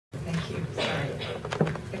you. Sorry.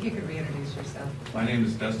 If you could reintroduce yourself. My name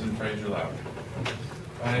is Dustin-Frazier-Lowery.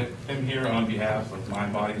 I am here on behalf of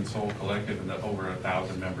Mind, Body, and Soul Collective and the over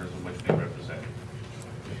 1,000 members in which we represent.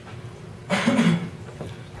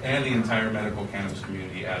 And the entire medical cannabis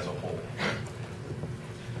community as a whole.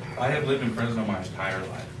 I have lived in Fresno my entire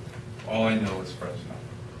life. All I know is Fresno.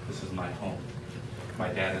 This is my home. My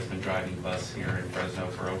dad has been driving bus here in Fresno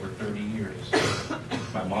for over 30 years.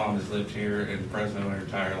 My mom has lived here in Fresno her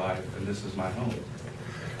entire life, and this is my home.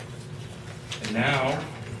 And now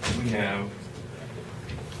we have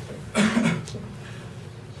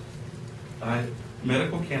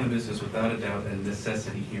medical cannabis is without a doubt a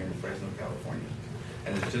necessity here in Fresno, California,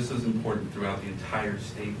 and it's just as important throughout the entire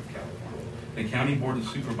state of California. The County Board of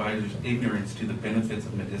Supervisors' ignorance to the benefits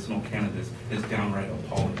of medicinal cannabis is downright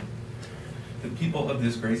appalling. The people of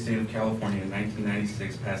this great state of California in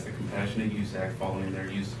 1996 passed the Compassionate Use Act following their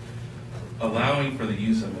use, allowing for the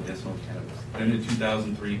use of medicinal cannabis. Then in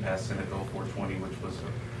 2003 passed Senate Bill 420,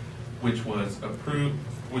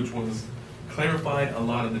 which was clarified a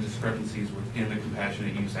lot of the discrepancies within the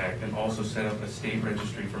Compassionate Use Act, and also set up a state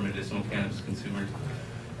registry for medicinal cannabis consumers,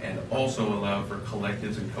 and also allowed for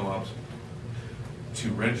collectives and co-ops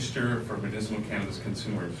to register for medicinal cannabis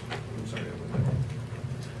consumers. I'm sorry.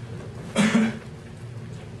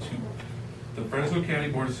 The Fresno County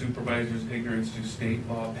Board of Supervisors' ignorance to state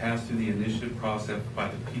law passed through the initiative process by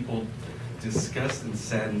the people disgusts and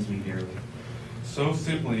saddens me dearly. So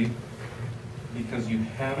simply because you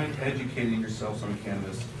haven't educated yourselves on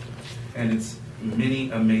cannabis and its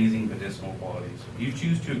many amazing medicinal qualities. You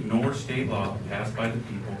choose to ignore state law passed by the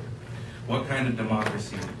people. What kind of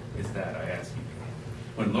democracy is that, I ask you?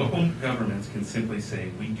 When local governments can simply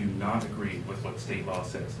say, we do not agree with what state law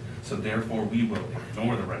says, so therefore we will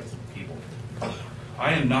ignore the rights of the people.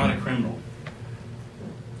 I am not a criminal.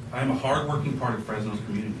 I am a hard-working part of Fresno's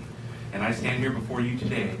community, and I stand here before you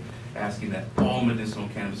today asking that all medicinal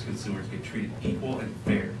cannabis consumers get treated equal and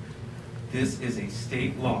fair. This is a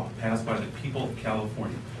state law passed by the people of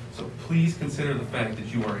California, so please consider the fact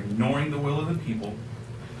that you are ignoring the will of the people.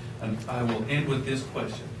 And I will end with this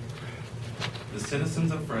question. The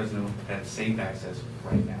citizens of Fresno have safe access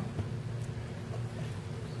right now.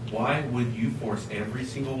 Why would you force every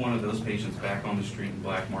single one of those patients back on the street and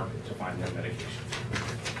black market to find their medication?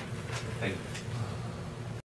 Thank you.